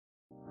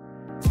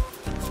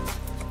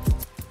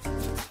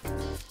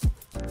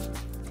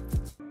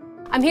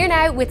I'm here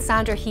now with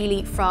Sandra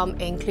Healy from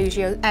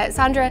Inclusio.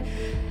 Sandra,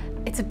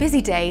 it's a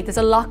busy day, there's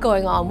a lot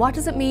going on. What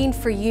does it mean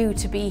for you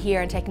to be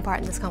here and taking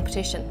part in this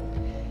competition?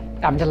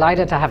 I'm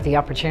delighted to have the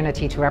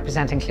opportunity to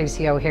represent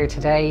Inclusio here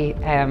today.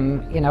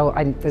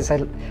 There's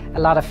a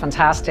lot of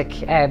fantastic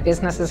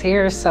businesses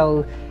here,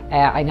 so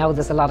I know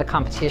there's a lot of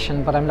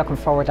competition, but I'm looking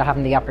forward to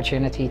having the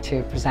opportunity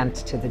to present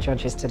to the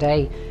judges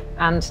today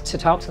and to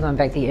talk to them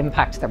about the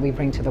impact that we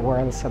bring to the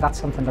world. So that's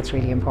something that's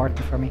really important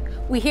for me.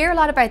 We hear a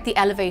lot about the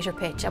elevator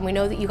pitch, and we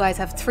know that you guys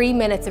have 3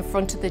 minutes in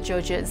front of the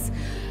judges.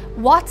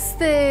 What's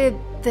the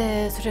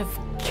sort of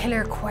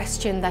killer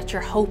question that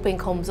you're hoping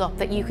comes up,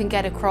 that you can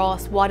get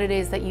across what it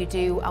is that you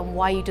do and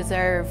why you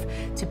deserve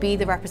to be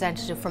the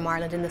representative from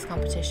Ireland in this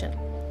competition?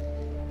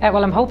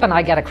 Well, I'm hoping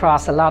I get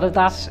across a lot of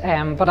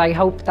that, but I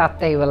hope that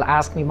they will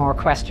ask me more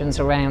questions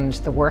around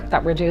the work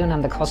that we're doing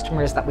and the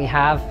customers that we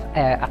have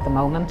at the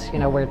moment. You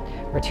know, we're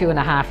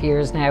 2.5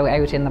 years now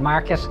out in the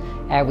market.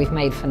 We've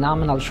made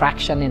phenomenal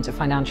traction into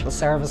financial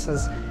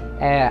services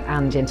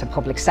and into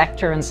public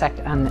sector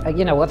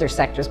and other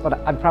sectors, but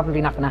I'm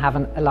probably not going to have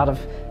a lot of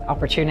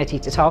opportunity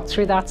to talk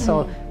through that.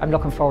 So I'm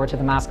looking forward to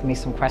them asking me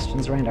some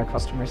questions around our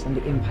customers and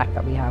the impact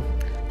that we have.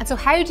 And so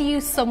how do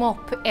you sum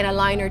up in a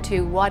line or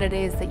two what it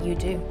is that you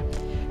do?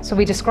 So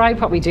we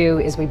describe what we do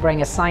is we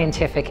bring a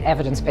scientific,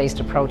 evidence-based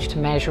approach to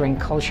measuring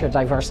culture,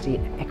 diversity,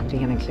 equity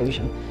and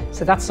inclusion.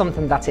 So that's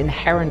something that's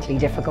inherently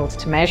difficult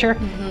to measure,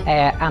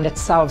 and it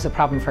solves a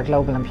problem for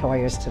global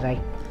employers today.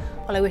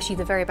 Well, I wish you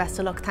the very best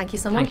of luck. Thank you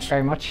so much. Thanks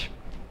very much.